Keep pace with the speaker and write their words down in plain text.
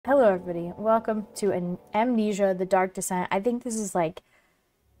Hello everybody, welcome to an Amnesia, The Dark Descent. I think this is like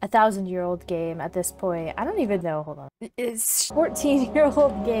a 1,000-year-old game at this point. I don't even know, hold on. It's a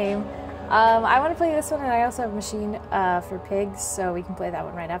 14-year-old game. I want to play this one, and I also have a machine for pigs, so we can play that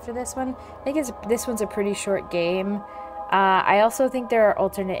one right after this one. I think this one's a pretty short game. I also think there are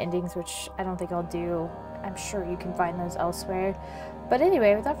alternate endings, which I don't think I'll do. I'm sure you can find those elsewhere. But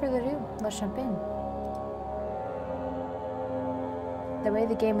anyway, without further ado, let's jump in. The way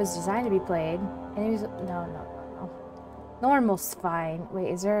the game was designed to be played, enemies, no. Normal's fine.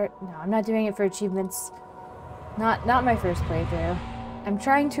 Wait, is there, no, I'm not doing it for achievements. Not my first playthrough. I'm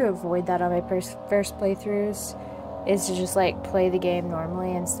trying to avoid that on my first playthroughs, is to just like play the game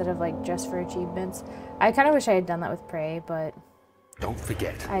normally instead of like just for achievements. I kind of wish I had done that with Prey, but don't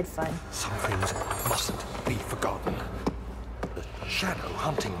forget, I had fun. Some things mustn't be forgotten. The shadow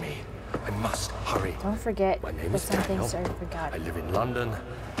hunting me. I must hurry. Don't forget my name that is some Daniel. things are forgotten. I live in London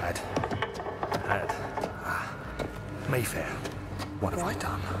at Mayfair. What have I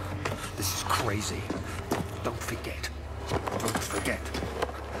done? This is crazy. Don't forget. Don't forget.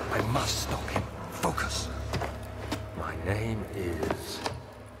 I must stop him. Focus. My name is...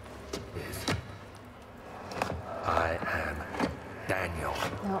 I am Daniel.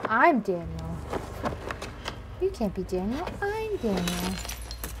 No, I'm Daniel. You can't be Daniel. I'm Daniel.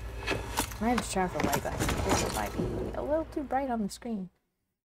 I have to try for light glasses. This might be a little too bright on the screen.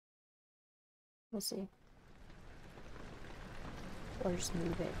 We'll see. Or just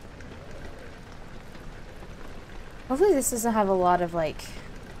move it. Hopefully this doesn't have a lot of like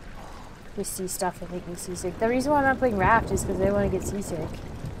twisty stuff that make me seasick. The reason why I'm not playing Raft is because I want to get seasick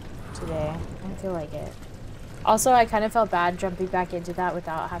today. I don't feel like it. Also, I kind of felt bad jumping back into that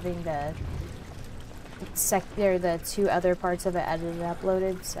without having the two other parts of it edited and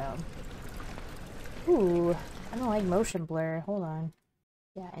uploaded, so. Ooh, I don't like motion blur. Hold on.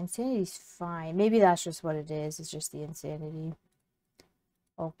 Yeah, insanity's fine. Maybe that's just what it is. It's just the insanity.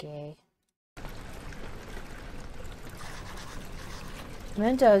 Okay.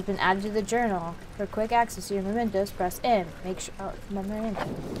 Memento has been added to the journal. For quick access to your mementos, press M. Make sure. Oh,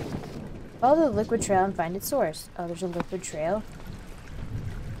 memorandum. Follow the liquid trail and find its source. Oh, there's a liquid trail.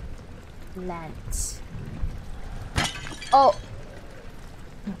 Lance. Oh!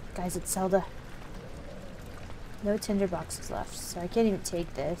 Guys, it's Zelda. No tinder boxes left, so I can't even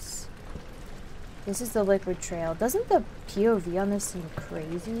take this. This is the liquid trail. Doesn't the POV on this seem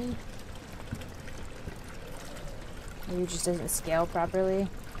crazy? Maybe it just doesn't scale properly.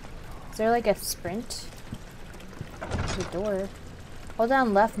 Is there like a sprint? There's a door. Hold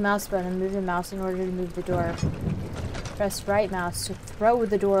down left mouse button and move the mouse in order to move the door. Press right mouse to throw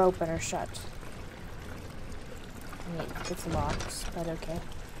the door open or shut. I mean, it's locked, but okay.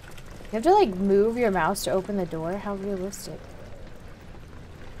 You have to like move your mouse to open the door? How realistic.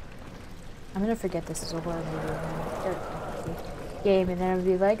 I'm gonna forget this is a horror movie game, and then I'll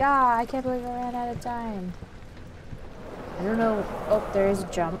be like, ah, I can't believe I ran out of time. I don't know. Oh, there is a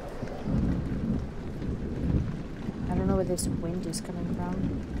jump. I don't know where this wind is coming from.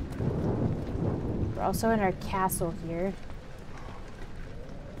 We're also in our castle here.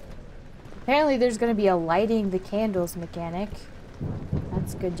 Apparently there's gonna be a lighting the candles mechanic.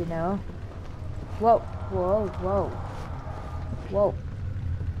 That's good to know. Whoa, whoa, whoa. Whoa.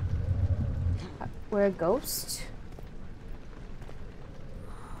 We're a ghost?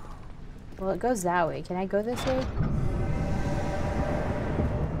 Well, it goes that way. Can I go this way?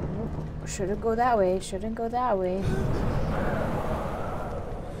 Nope. Shouldn't go that way. Shouldn't go that way.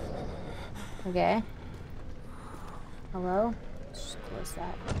 Okay. Hello? Let's just close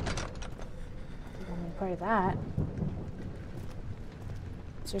that. I don't need part of that.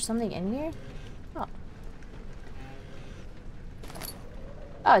 Is there something in here? Oh.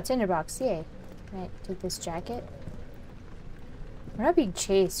 Oh, a tinderbox. Yay. Can I take this jacket? We're not being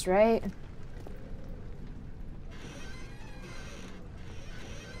chased, right?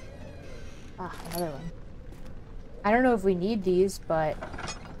 Ah, another one. I don't know if we need these, but...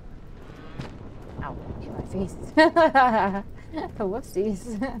 Ow, hit my face.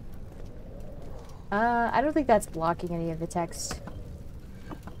 Whoopsies. I don't think that's blocking any of the text.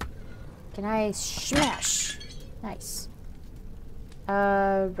 Can I smash? Nice.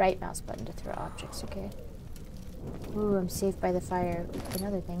 Right mouse button to throw objects, okay. Ooh, I'm safe by the fire.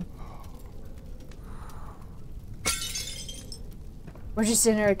 Another thing. We're just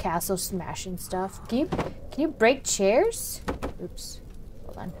in our castle smashing stuff. Can you break chairs? Oops.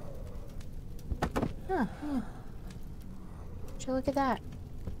 Hold on. Huh, yeah. Would you look at that?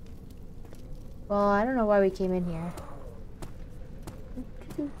 Well, I don't know why we came in here.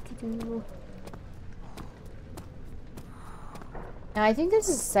 Now, I think this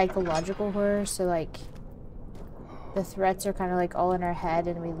is psychological horror, so like the threats are kind of like all in our head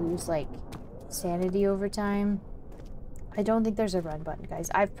and we lose like sanity over time. I don't think there's a run button, guys.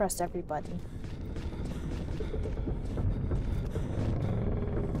 I've pressed every button.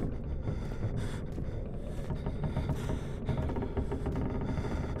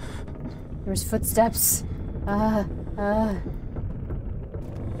 There's footsteps.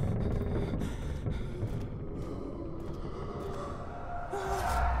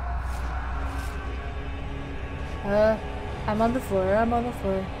 I'm on the floor. I'm on the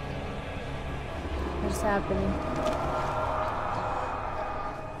floor. What's happening?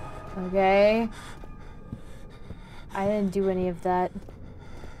 Okay. I didn't do any of that.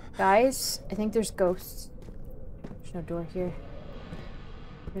 Guys, I think there's ghosts. There's no door here.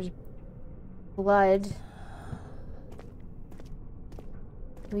 There's blood.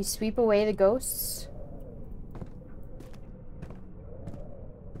 Can we sweep away the ghosts?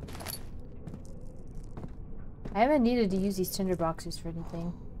 I haven't needed to use these tinder boxes for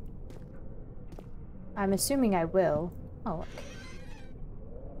anything. I'm assuming I will. Oh, look.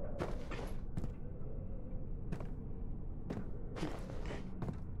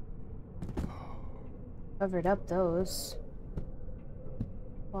 Covered up those.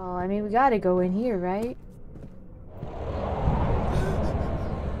 Well, I mean, we gotta go in here, right?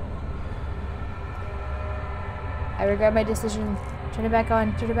 I regret my decision. Turn it back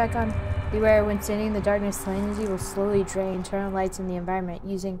on. Turn it back on. Beware, when standing in the darkness, the energy will slowly drain. Turn on lights in the environment.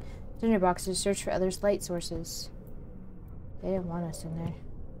 Using tinderboxes to search for other light sources. They didn't want us in there.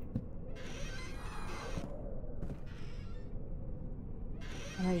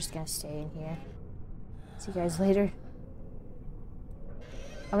 I'm just gonna stay in here. See you guys later.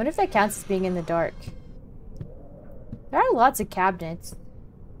 I wonder if that counts as being in the dark. There are lots of cabinets.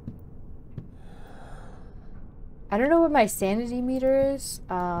 I don't know what my sanity meter is.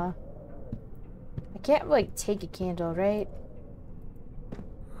 I can't, like, take a candle, right?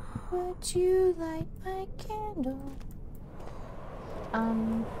 Would you light my candle?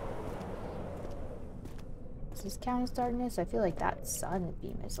 Does this count as darkness? I feel like that sun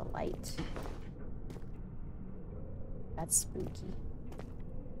beam is a light. That's spooky.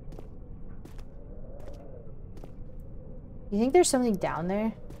 You think there's something down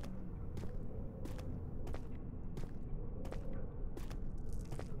there?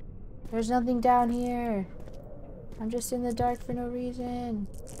 There's nothing down here. I'm just in the dark for no reason.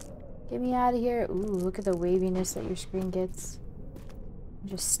 Get me out of here. Ooh, look at the waviness that your screen gets.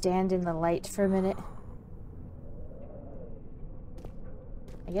 Just stand in the light for a minute.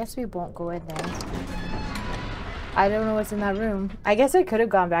 I guess we won't go in there. I don't know what's in that room. I guess I could have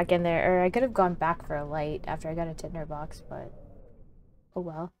gone back in there, or I could have gone back for a light after I got a tinder box, but oh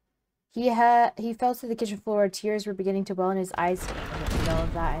well. He fell to the kitchen floor. Tears were beginning to well in his eyes. I didn't read all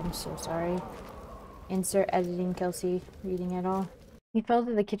of that. I'm so sorry. Insert editing, Kelsey. Reading it all. He fell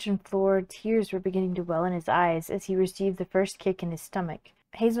to the kitchen floor. Tears were beginning to well in his eyes as he received the first kick in his stomach.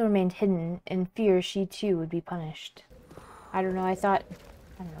 Hazel remained hidden, in fear she too would be punished. I don't know. I don't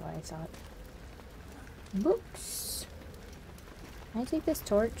know what I thought. Books. Can I take this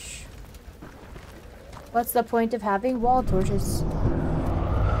torch? What's the point of having wall torches?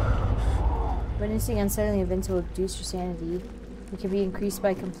 Witnessing unsettling events will reduce your sanity. It can be increased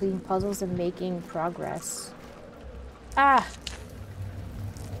by completing puzzles and making progress. Ah!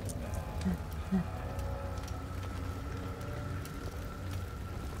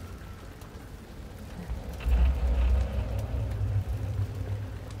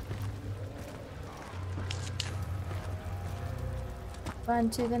 On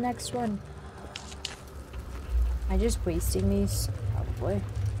to the next one. Am I just wasting these? Probably.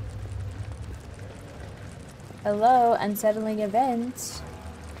 Hello, unsettling event.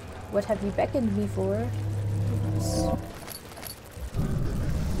 What have you beckoned me for? Oops.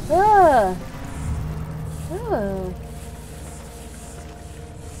 Ah! Oh.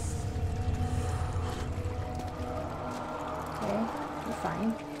 Okay, you're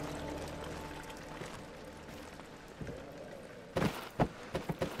fine.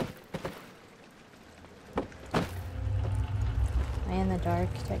 Am I in the dark,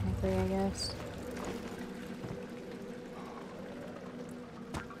 technically, I guess?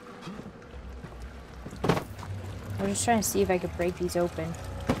 I was just trying to see if I could break these open.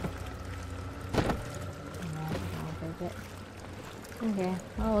 No, I can't break it. Okay.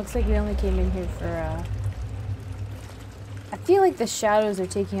 Well, looks like we only came in here for, I feel like the shadows are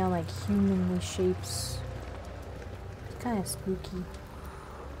taking on, like, humanly shapes. It's kind of spooky.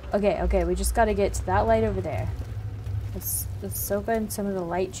 Okay, we just gotta get to that light over there. Let's soak in some of the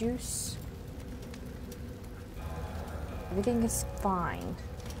light juice. Everything is fine.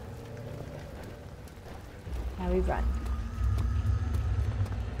 Now we run.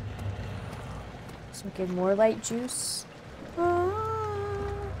 So we get more light juice.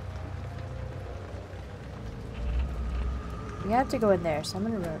 We have to go in there, so I'm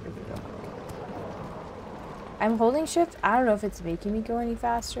gonna run over here real quick. I'm holding shift. I don't know if it's making me go any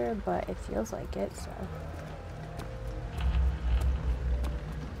faster, but it feels like it, so.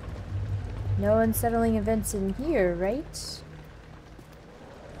 No unsettling events in here, right?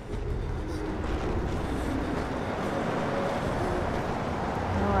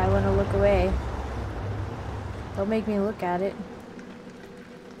 No, I want to look away. Don't make me look at it.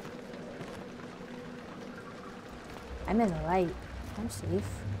 I'm in the light. I'm safe.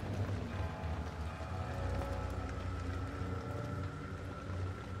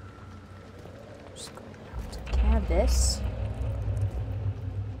 Just going out. Can I have this?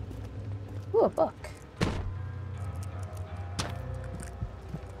 Ooh, a book. I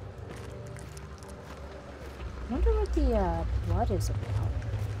wonder what the blood is about.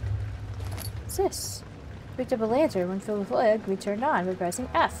 What's this? Picked up a lantern. When filled with oil, we turned on by pressing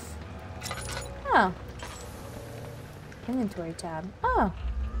F. Oh. Inventory tab. Oh.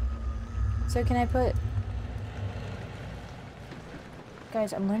 So can I put...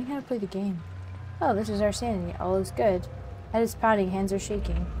 Guys, I'm learning how to play the game. Oh, this is our sanity. All is good. Head is pounding. Hands are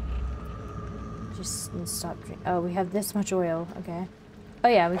shaking. Just need to stop drinking. Oh, we have this much oil. Okay. Oh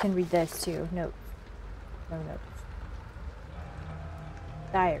yeah, we can read this too. Note. No notes.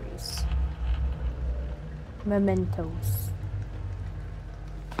 Diaries. Mementos.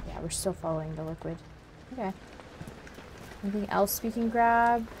 Yeah, we're still following the liquid. Okay. Anything else we can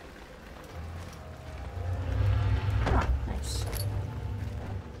grab? Oh, nice.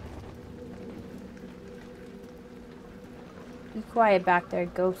 Be quiet back there,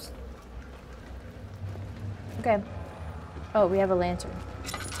 ghost. Okay. Oh, we have a lantern.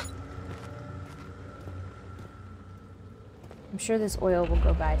 I'm sure this oil will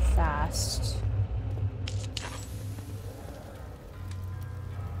go by fast.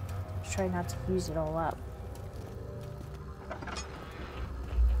 Try not to use it all up.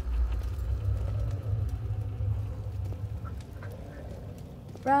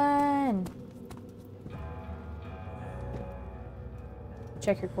 Run!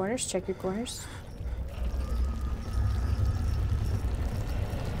 Check your corners, check your corners.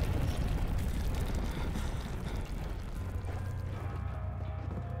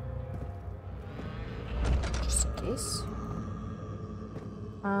 Just in case.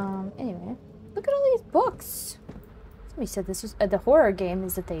 Anyway, look at all these books. Somebody said this was the horror game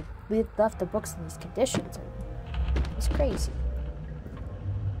is that they left the books in these conditions. It's crazy.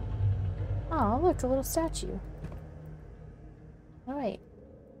 Oh, look, a little statue. All right.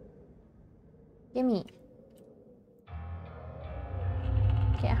 Gimme.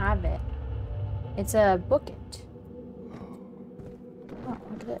 Can't have it. It's a bookend. Oh,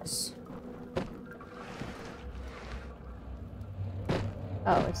 look at this.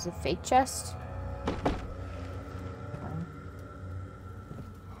 Oh, it's a fake chest?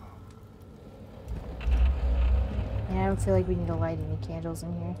 Yeah, I don't feel like we need to light any candles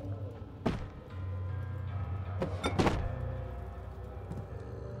in here.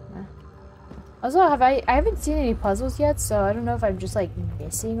 Also, I haven't seen any puzzles yet, so I don't know if I'm just like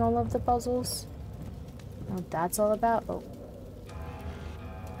missing all of the puzzles. I don't know what that's all about. Oh.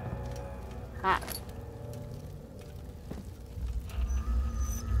 Ha.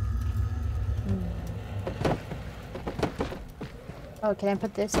 Oh, can I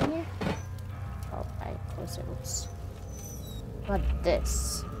put this in here? Oh, I closed it. Oops. What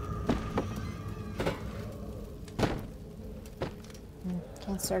this?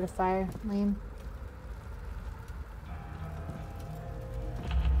 Can't start a fire. Lame.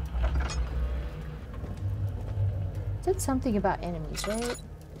 Said something about enemies, right?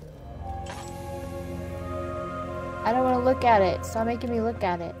 I don't want to look at it. Stop making me look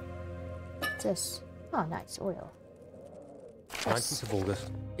at it. What's this? Oh, nice. Oil. 19th of August,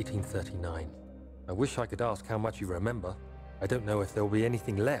 1839. I wish I could ask how much you remember. I don't know if there will be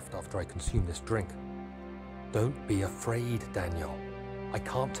anything left after I consume this drink. Don't be afraid, Daniel. I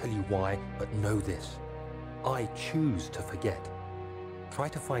can't tell you why, but know this. I choose to forget. Try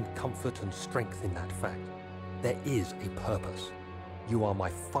to find comfort and strength in that fact. There is a purpose. You are my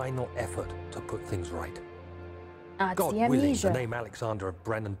final effort to put things right. It's God the willing, Amnesia. the name Alexander of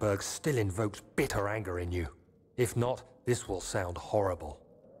Brandenburg still invokes bitter anger in you. If not, this will sound horrible.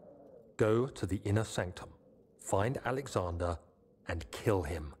 Go to the inner sanctum, find Alexander, and kill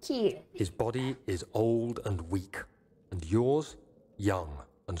him. His body is old and weak, and yours, young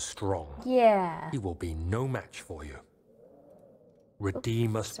and strong. Yeah. He will be no match for you.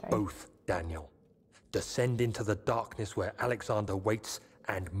 Redeem us sorry. both, Daniel. Descend into the darkness where Alexander waits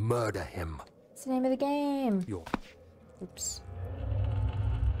and murder him. What's the name of the game? Oops.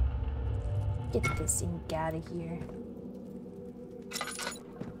 Get this ink out of here.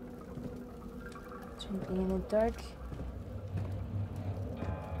 Something in the dark.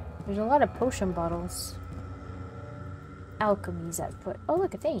 There's a lot of potion bottles. Alchemies I've put. Oh,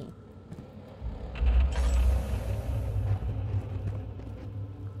 look, a thingy.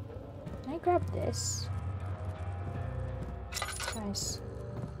 Can I grab this? Nice.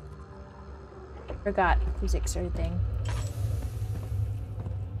 Forgot physics are a thing.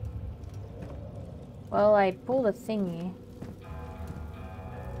 Well, I pulled a thingy.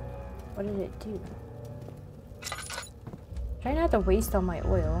 What did it do? Try not to waste all my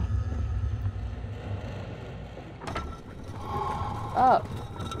oil. Oh.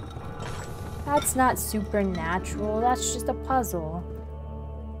 That's not supernatural. That's just a puzzle.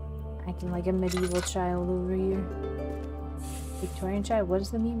 Acting like a medieval child over here. Victorian child? What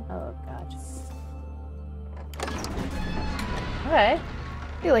is the meme? Oh, God. Okay. I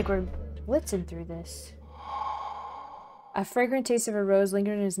feel like we're blitzing through this. A fragrant taste of a rose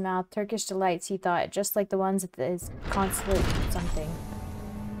lingered in his mouth. Turkish delights, he thought, just like the ones at his consulate something.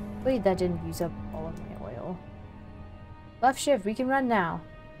 Wait, that didn't use up all of my oil. Left shift, we can run now.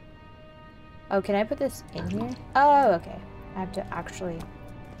 Oh, can I put this in here? Oh, okay. I have to actually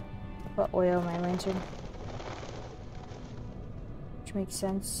put oil in my lantern. Which makes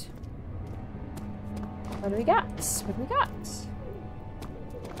sense. What do we got? What do we got?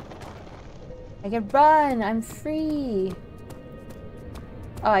 I can run! I'm free!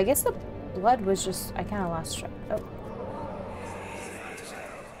 Oh, I guess the blood was just... I kind of lost track. Oh.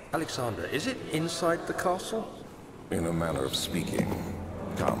 Alexander, is it inside the castle? In a manner of speaking.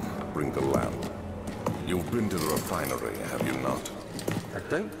 Come, bring the lamp. You've been to the refinery, have you not? I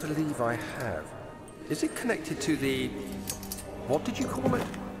don't believe I have. Is it connected to the... what did you call it?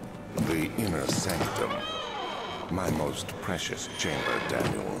 The inner sanctum. My most precious chamber,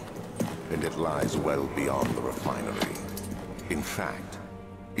 Daniel. And it lies well beyond the refinery. In fact,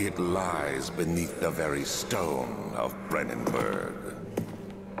 it lies beneath the very stone of Brennenburg.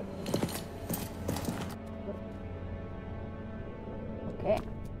 Okay.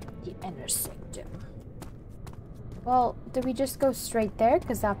 The inner sanctum. Well, do we just go straight there?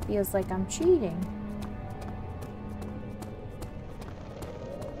 Because that feels like I'm cheating.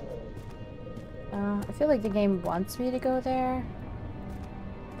 I feel like the game wants me to go there.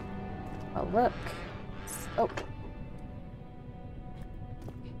 Oh, look. Oh.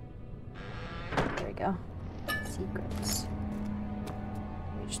 There we go. Secrets.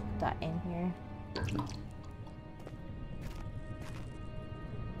 Let me just put that in here.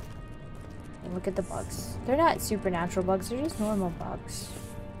 And look at the bugs. They're not supernatural bugs, they're just normal bugs.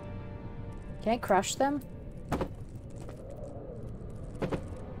 Can I crush them?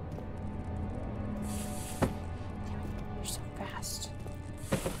 They're so fast.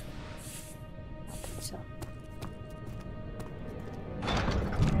 I don't think so.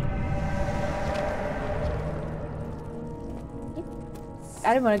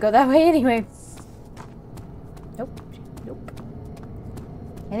 I didn't want to go that way anyway. Nope. Nope.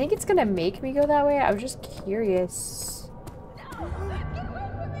 I think it's gonna make me go that way. I was just curious. No, get away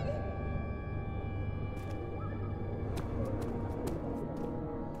from me!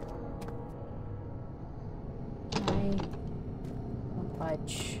 Don't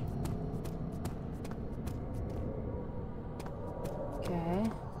budge. Okay.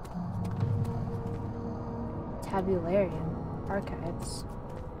 Tabularium. Archives.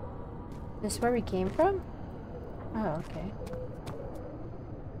 This where we came from? Oh, okay.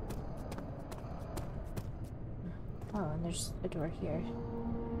 Oh, and there's a door here.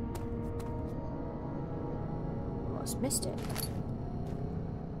 Almost missed it.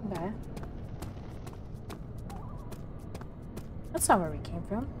 Okay. That's not where we came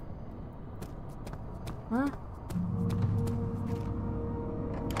from. Huh?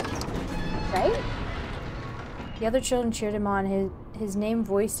 Right? The other children cheered him on, his name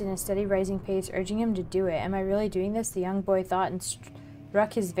voiced in a steady rising pace, urging him to do it. Am I really doing this? The young boy thought and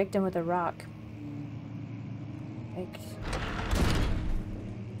struck his victim with a rock. Like,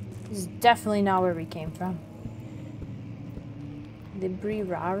 this is definitely not where we came from. The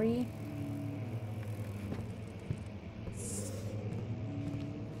Brerari?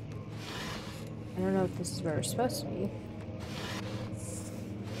 I don't know if this is where we're supposed to be.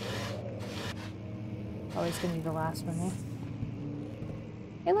 Always gonna be the last one, eh?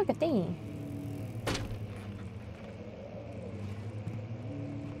 Hey, look, a thingy.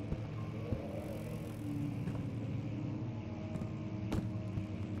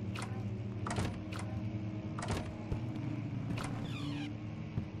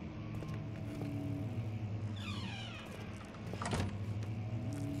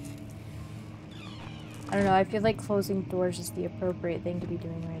 I don't know, I feel like closing doors is the appropriate thing to be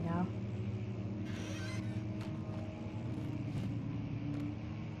doing right now.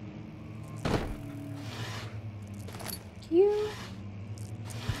 You?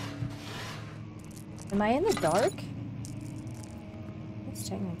 Am I in the dark? Yes,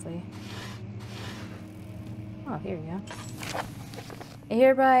 technically. Oh, here we go. I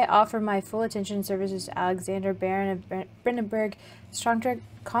hereby offer my full attention and services to Alexander, Baron of Brandenburg. This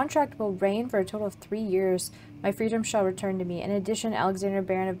contract will reign for a total of 3 years. My freedom shall return to me. In addition, Alexander,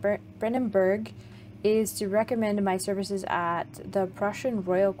 Baron of Brandenburg is to recommend my services at the Prussian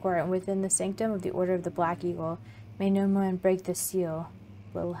Royal Court and within the sanctum of the Order of the Black Eagle. May no man break the seal.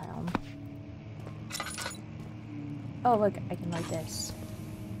 Wilhelm. Oh, look, I can light this.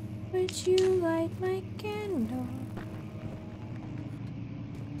 Would you light my candle?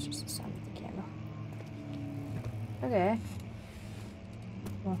 It's just the sound of the candle. Okay.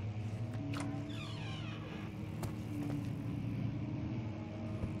 Well.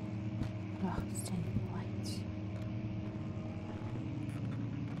 Oh, standing lights.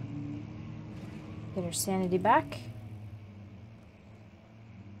 Get her sanity back.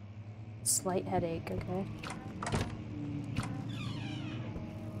 Slight headache, okay.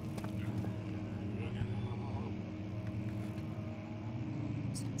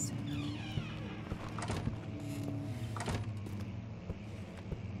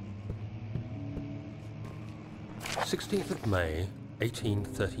 May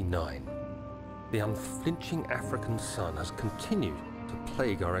 1839. The unflinching African sun has continued to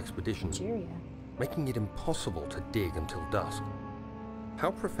plague our expedition, Nigeria. making it impossible to dig until dusk. How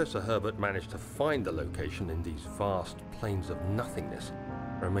Professor Herbert managed to find the location in these vast plains of nothingness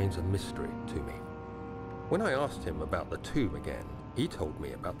remains a mystery to me. When I asked him about the tomb again, he told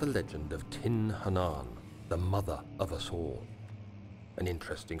me about the legend of Tin Hanan, the mother of us all. An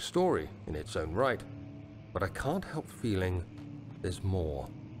interesting story in its own right, but I can't help feeling there's more.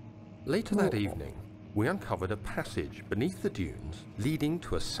 Later that evening, we uncovered a passage beneath the dunes leading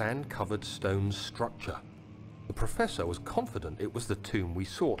to a sand-covered stone structure. The professor was confident it was the tomb we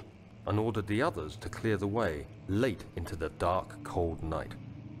sought and ordered the others to clear the way late into the dark, cold night.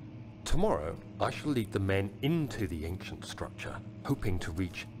 Tomorrow, I shall lead the men into the ancient structure, hoping to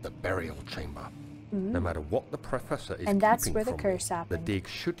reach the burial chamber. No matter what the professor is And that's keeping where the from curse me, happened. the dig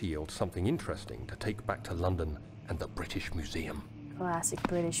should yield something interesting to take back to London and the British Museum. Classic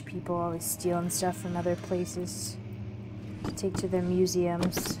British people, always stealing stuff from other places to take to their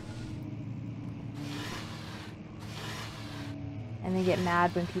museums. And they get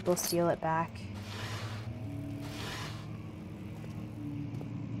mad when people steal it back.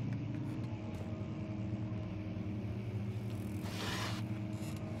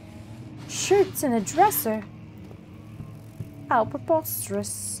 Shirts and a dresser. How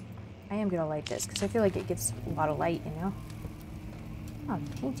preposterous. I am gonna light this because I feel like it gets a lot of light, you know? Oh,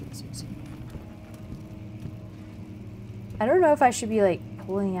 paintings. I don't know if I should be like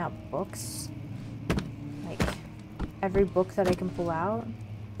pulling out books. Like every book that I can pull out.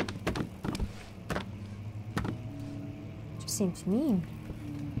 Just seems mean.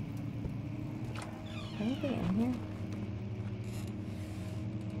 Anything in here?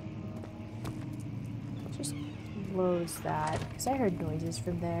 Just close that because I heard noises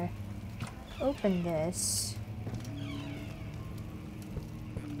from there. Open this.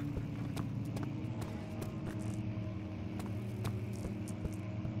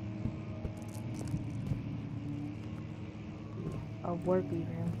 A warpy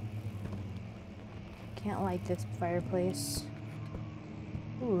room. Can't light this fireplace.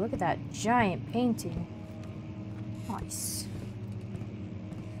 Ooh, look at that giant painting. Nice.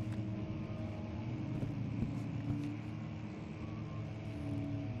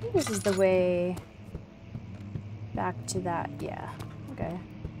 I think this is the way back to that. Yeah. Okay.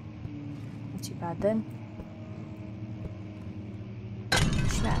 Not too bad then.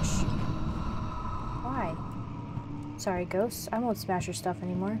 Smash. Why? Sorry, ghosts. I won't smash your stuff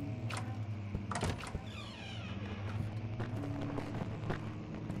anymore.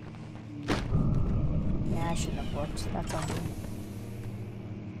 Yeah, I shouldn't have looked. That's on me.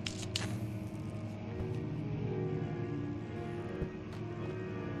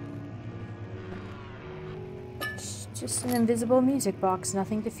 It's just an invisible music box.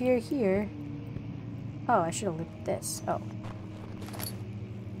 Nothing to fear here. Oh, I should have looked at this. Oh.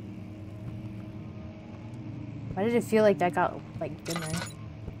 Why did it feel like that got, like, dimmer?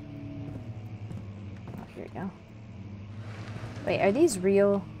 Oh, here we go. Wait, are these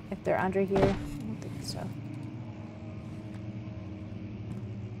real if they're under here? I don't think so.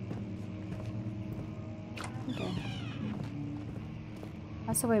 Okay.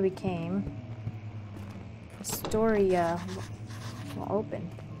 That's the way we came. story will open.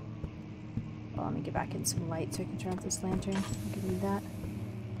 Well, let me get back in some light so I can turn off this lantern. I can need that.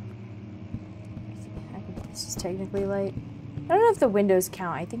 I think this is technically light. I don't know if the windows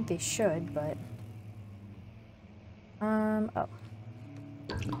count. I think they should, but... oh.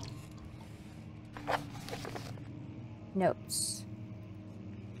 Notes.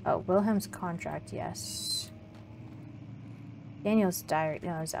 Oh, Wilhelm's contract, yes. Daniel's diary.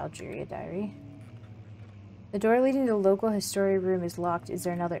 No, his Algeria diary. The door leading to the local history room is locked. Is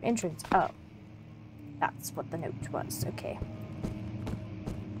there another entrance? Oh. That's what the note was. Okay.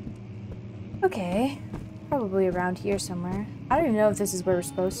 Okay. Probably around here somewhere. I don't even know if this is where we're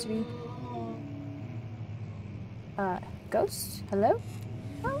supposed to be. Ghost? Hello?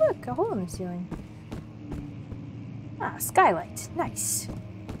 Oh, look, a hole in the ceiling. Ah, skylight. Nice.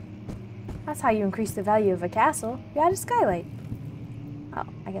 That's how you increase the value of a castle. You add a skylight. Oh,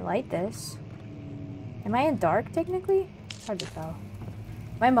 I can light this. Am I in dark, technically? It's hard to tell.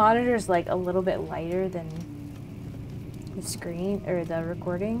 My monitor is like a little bit lighter than the screen, or the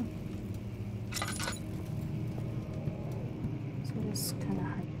recording. So it's kind of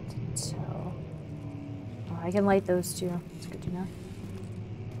hard to tell. Oh, I can light those too. It's good to know.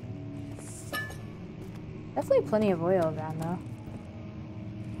 Definitely plenty of oil around though.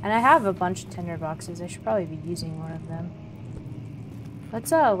 And I have a bunch of tinder boxes. I should probably be using one of them.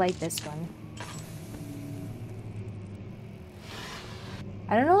 Let's light this one.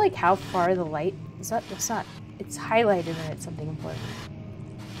 I don't know like how far the light is that. It's not. It's highlighted when it's something important.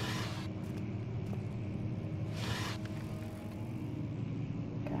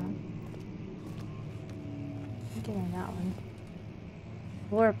 Okay. I'm getting that one.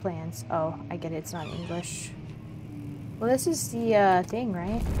 Floor plans. Oh, I get it. It's not in English. Well, this is the thing,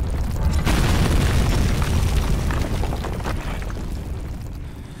 right?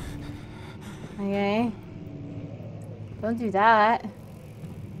 Okay. Don't do that.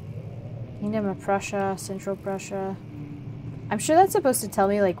 Kingdom of Prussia, Central Prussia. I'm sure that's supposed to tell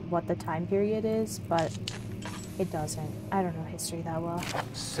me like what the time period is, but it doesn't. I don't know history that well.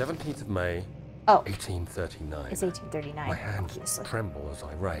 17th of May, oh, 1839. It's 1839. My hands obviously. tremble as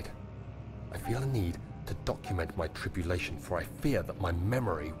I write. I feel a need to document my tribulation, for I fear that my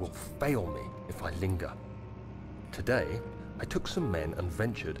memory will fail me if I linger. Today, I took some men and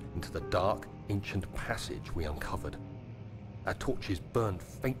ventured into the dark, ancient passage we uncovered. Our torches burned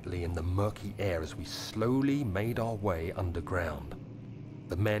faintly in the murky air as we slowly made our way underground.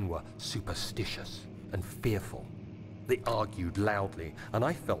 The men were superstitious and fearful. They argued loudly, and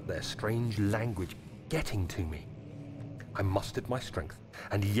I felt their strange language getting to me. I mustered my strength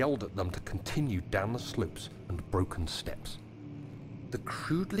and yelled at them to continue down the slopes and broken steps. The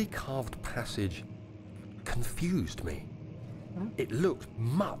crudely carved passage confused me. It looked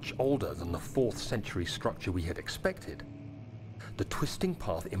much older than the 4th century structure we had expected. The twisting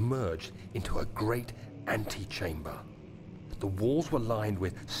path emerged into a great antechamber. The walls were lined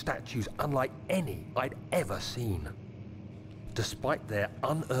with statues unlike any I'd ever seen. Despite their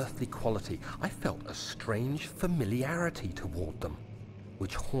unearthly quality, I felt a strange familiarity toward them,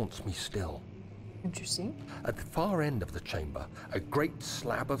 which haunts me still. Interesting. At the far end of the chamber, a great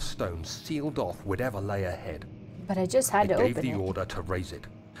slab of stone sealed off whatever lay ahead. But I just had to I open gave the it. order to raise it,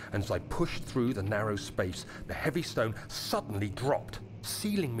 and as I pushed through the narrow space, the heavy stone suddenly dropped,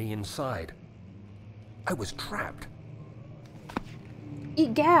 sealing me inside. I was trapped.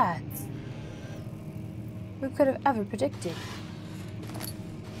 Egads! Who could have ever predicted?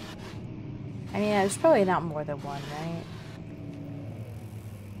 I mean, there's probably not more than one, right?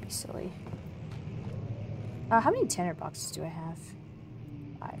 Be silly. How many tinder boxes do I have?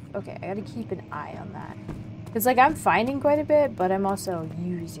 5. Okay, I gotta keep an eye on that. Because, like, I'm finding quite a bit, but I'm also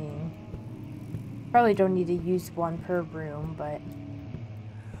using... Probably don't need to use one per room, but...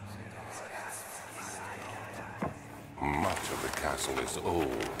 Much of the castle is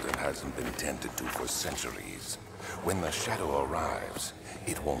old and hasn't been tended to for centuries. When the shadow arrives,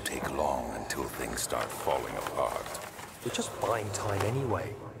 it won't take long until things start falling apart. We're just buying time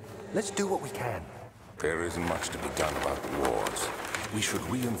anyway. Let's do what we can. There isn't much to be done about the walls. We should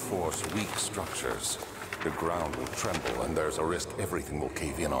reinforce weak structures. The ground will tremble, and there's a risk everything will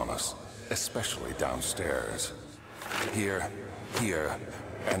cave in on us, especially downstairs. Here,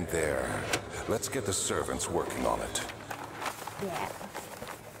 and there. Let's get the servants working on it. Yeah.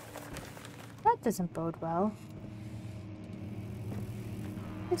 That doesn't bode well.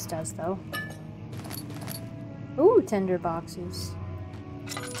 This does, though. Ooh, tinder boxes.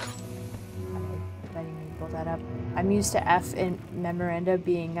 I didn't even pull that up. I'm used to F in memoranda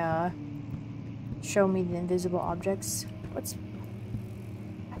being, show me the invisible objects. What's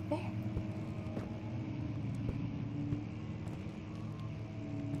back there?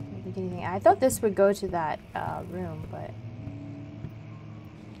 think anything. I thought this would go to that room, but...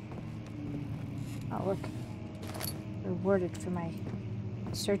 Oh, look. Rewarded for my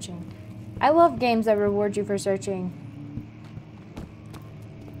searching. I love games that reward you for searching.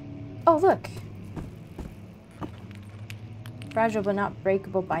 Oh, look. Fragile but not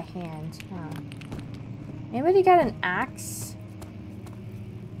breakable by hand. Huh. Anybody got an axe?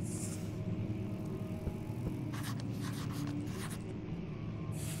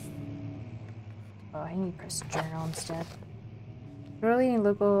 Oh, I need to press journal instead. Early and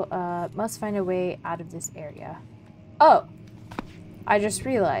local must find a way out of this area. Oh! I just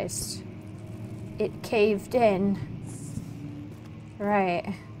realized. It caved in.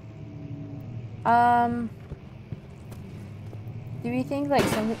 Right. Do we think like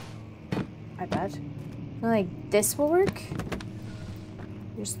something... I bet. Like this will work?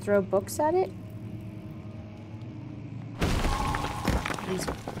 Just throw books at it?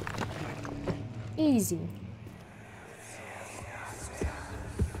 Easy. Easy.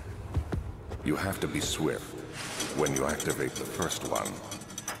 You have to be swift when you activate the first one.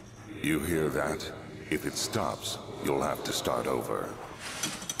 You hear that? If it stops, you'll have to start over.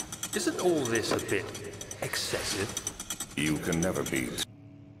 Isn't all this a bit excessive? You can never be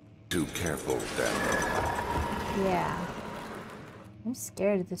too careful, Daniel. Yeah. I'm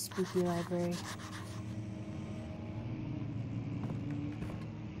scared of the spooky library.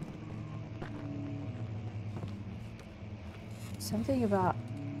 Something about...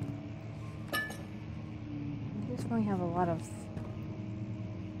 I definitely have a lot of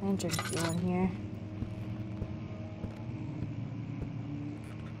lantern fuel in here.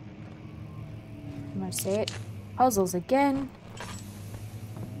 I'm gonna say it. Puzzles again.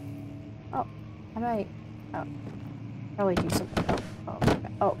 Oh, I might... Oh. Probably do something. Oh, oh, okay.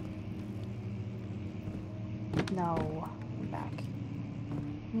 Oh. No. I'm back.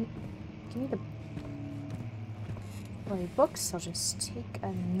 Give me the... books. I'll just take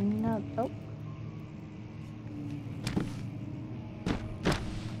another... Oh.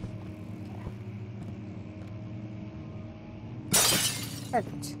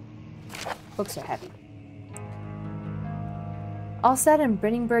 Perfect. Books are heavy. Alstad and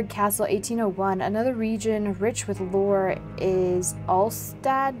Brenningburg Castle, 1801. Another region rich with lore is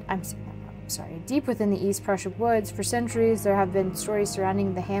Alstad. I'm sorry. Deep within the East Prussia woods, for centuries there have been stories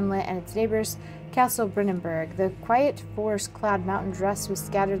surrounding the hamlet and its neighbors, Castle Brennenburg. The quiet forest-clad mountain dressed with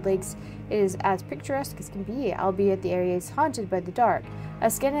scattered lakes is as picturesque as can be, albeit the area is haunted by the dark.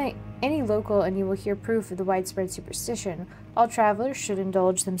 Ask any local and you will hear proof of the widespread superstition. All travelers should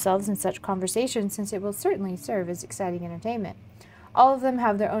indulge themselves in such conversations, since it will certainly serve as exciting entertainment. All of them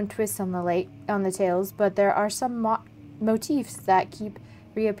have their own twists on the tales, but there are some motifs that keep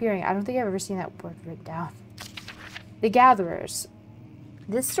reappearing. I don't think I've ever seen that word written down. The Gatherers.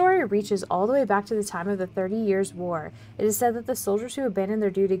 This story reaches all the way back to the time of the 30 Years' War. It is said that the soldiers who abandoned their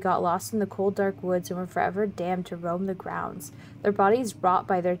duty got lost in the cold, dark woods and were forever damned to roam the grounds. Their bodies, wrought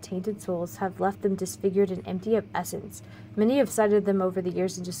by their tainted souls, have left them disfigured and empty of essence. Many have cited them over the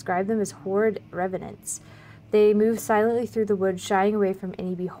years and described them as horrid revenants. They move silently through the woods, shying away from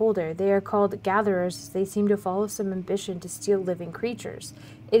any beholder. They are called gatherers, as they seem to follow some ambition to steal living creatures.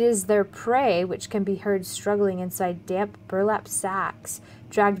 It is their prey which can be heard struggling inside damp burlap sacks,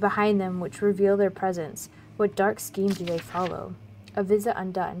 dragged behind them, which reveal their presence. What dark scheme do they follow? A visit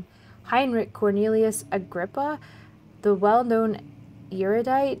undone. Heinrich Cornelius Agrippa, the well-known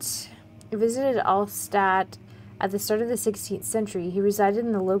erudite, visited Alstadt at the start of the 16th century. He resided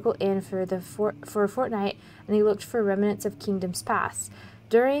in the local inn for a fortnight, and he looked for remnants of kingdoms past.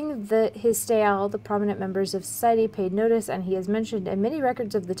 During his stay, all the prominent members of society paid notice, and he is mentioned in many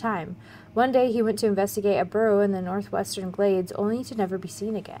records of the time. One day he went to investigate a burrow in the northwestern glades, only to never be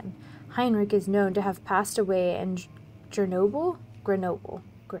seen again. Heinrich is known to have passed away in Grenoble,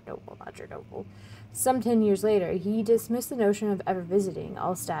 not Chernobyl. Some 10 years later, he dismissed the notion of ever visiting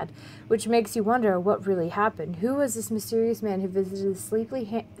Alstad, which makes you wonder what really happened. Who was this mysterious man who visited the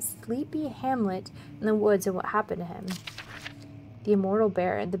sleepy hamlet in the woods, and what happened to him? The immortal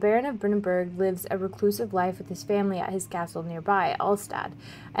Baron. The Baron of Brennenburg lives a reclusive life with his family at his castle nearby, Alstad,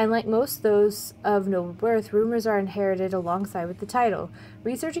 and like most those of noble birth, rumors are inherited alongside with the title.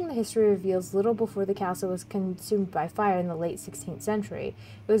 Researching the history reveals little before the castle was consumed by fire in the late 16th century.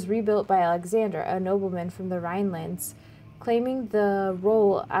 It was rebuilt by Alexander, a nobleman from the Rhinelands, claiming the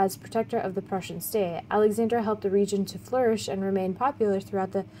role as protector of the Prussian state. Alexander helped the region to flourish and remain popular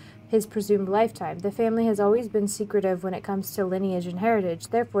throughout his presumed lifetime. The family has always been secretive when it comes to lineage and heritage.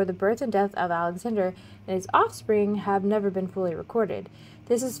 Therefore, the birth and death of Alexander and his offspring have never been fully recorded.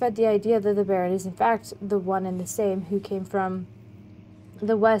 This has fed the idea that the Baron is in fact the one and the same who came from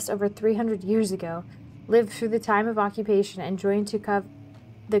the West over 300 years ago, lived through the time of occupation and joined to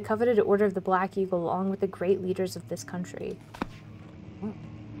the coveted Order of the Black Eagle along with the great leaders of this country. Oh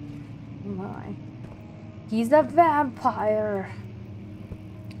my. He's a vampire.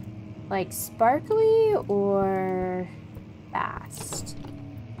 Like sparkly or fast?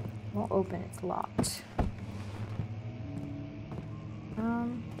 Won't open, it's locked.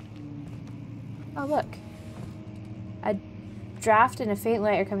 Oh look. A draft and a faint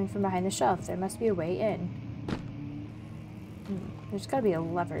light are coming from behind the shelf. There must be a way in. There's gotta be a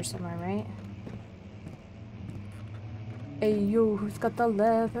lever somewhere, right? Hey yo, who's got the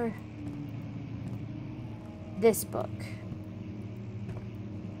lever? This book.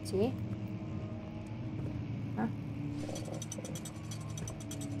 See? Huh?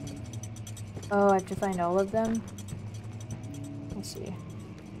 Oh, I have to find all of them? Let's see.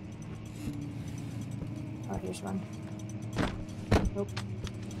 Oh, here's one. Nope.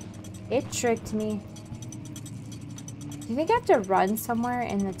 It tricked me. Do you think I have to run somewhere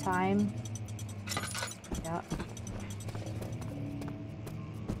in the time? Yeah.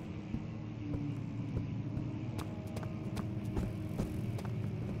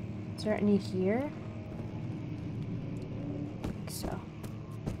 Is there any here? I think so.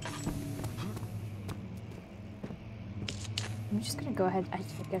 I'm just gonna go ahead. I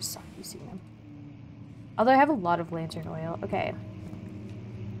think I've stopped using them. Although I have a lot of lantern oil. Okay.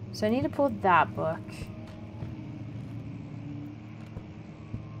 So I need to pull that book.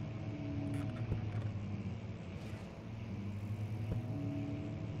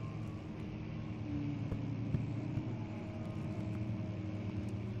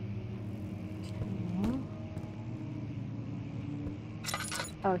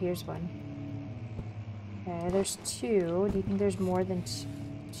 Oh, here's one. Okay, there's two. Do you think there's more than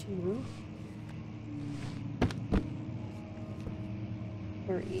two?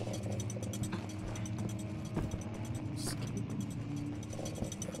 Three.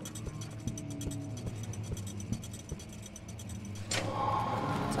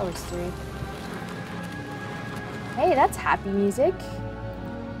 It's always three. Hey, that's happy music.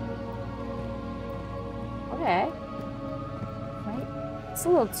 Okay. It's a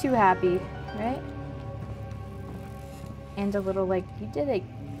little too happy, right? And a little like, you did a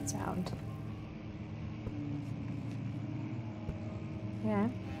sound. Yeah.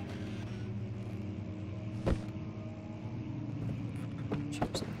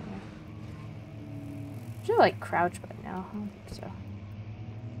 Should like crouch by now. I don't think so.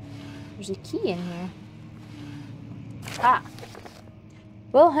 There's a key in here. Ah!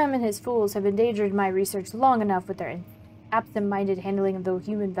 Wilhelm and his fools have endangered my research long enough with their absent-minded handling of the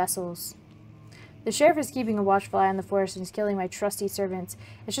human vessels. The sheriff is keeping a watchful eye on the forest and is killing my trusty servants.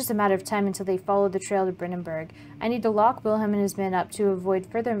 It's just a matter of time until they follow the trail to Brennenburg. I need to lock Wilhelm and his men up to avoid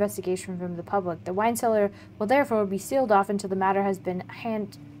further investigation from the public. The wine cellar will therefore be sealed off until the matter has been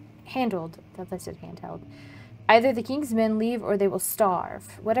handled. I thought I said handheld. Either the king's men leave or they will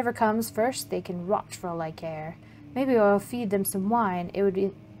starve. Whatever comes first, they can rot for all I care. Maybe I'll feed them some wine. It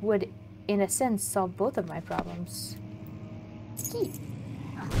would in a sense, solve both of my problems.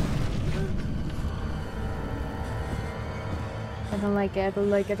 I don't like it, I don't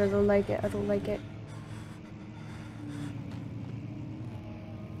like it, I don't like it, I don't like it.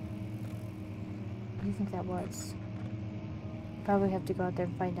 What do you think that was? Probably have to go out there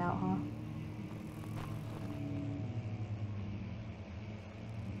and find out, huh?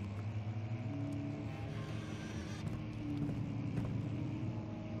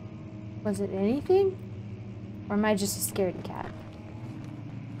 Was it anything? Or am I just a scaredy cat?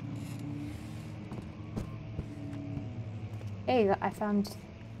 Hey, I found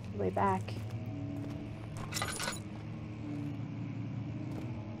the way back.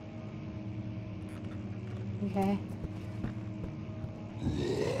 Okay.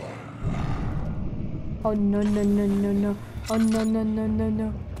 Oh no no no no no. Oh no no no no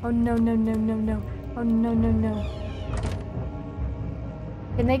no. Oh no no no no no. Oh no no no.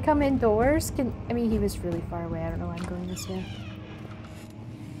 Can they come indoors? I mean, he was really far away. I don't know why I'm going this way.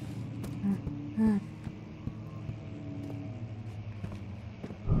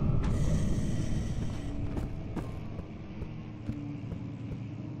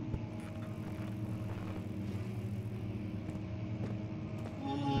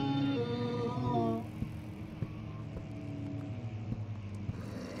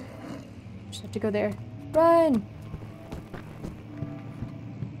 Just have to go there. Run!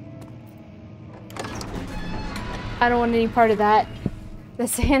 I don't want any part of that. The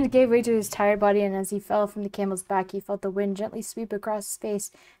sand gave way to his tired body, and as he fell from the camel's back, he felt the wind gently sweep across his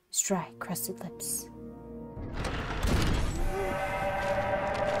face, his dry, crusted lips.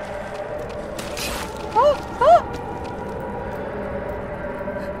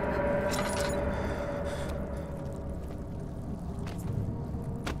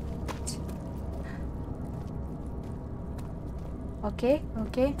 Okay,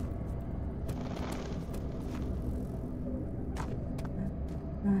 okay.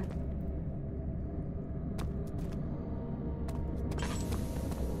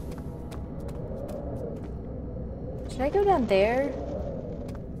 Should I go down there?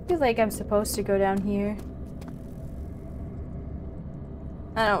 I feel like I'm supposed to go down here.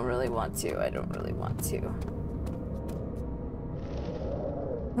 I don't really want to. I don't really want to.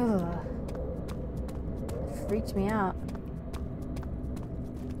 Ugh. Freaked me out.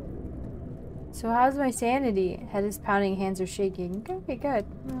 So how's my sanity? Head is pounding, hands are shaking. Okay, good.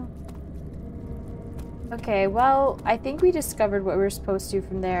 Well. Okay, well, I think we discovered what we were supposed to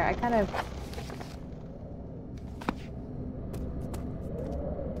from there. I kind of...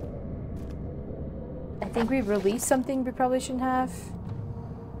 I think we released something we probably shouldn't have.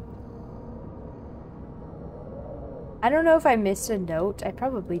 I don't know if I missed a note. I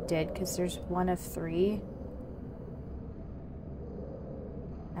probably did, because there's one of 3.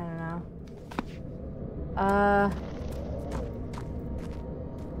 I don't know.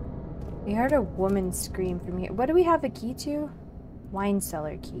 We heard a woman scream from here. What do we have a key to? Wine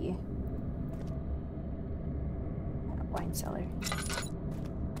cellar key. Wine cellar.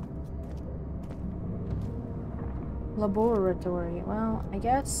 Laboratory. Well, I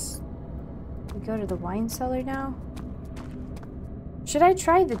guess we go to the wine cellar now. Should I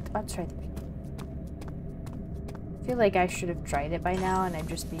try the... I'll try the... I feel like I should have tried it by now and I'm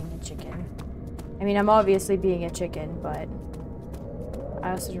just being a chicken. I mean, I'm obviously being a chicken, but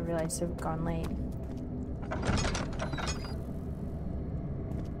I also didn't realize I've gone late.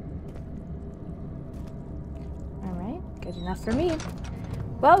 Alright, good enough for me.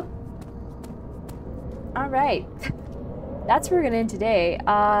 Well, alright. That's where we're gonna end today.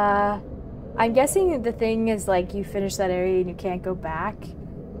 I'm guessing the thing is like you finish that area and you can't go back.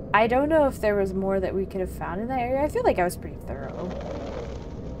 I don't know if there was more that we could have found in that area. I feel like I was pretty thorough.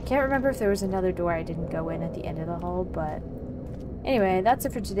 I can't remember if there was another door I didn't go in at the end of the hall, but anyway, that's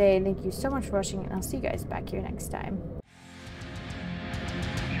it for today. Thank you so much for watching, and I'll see you guys back here next time.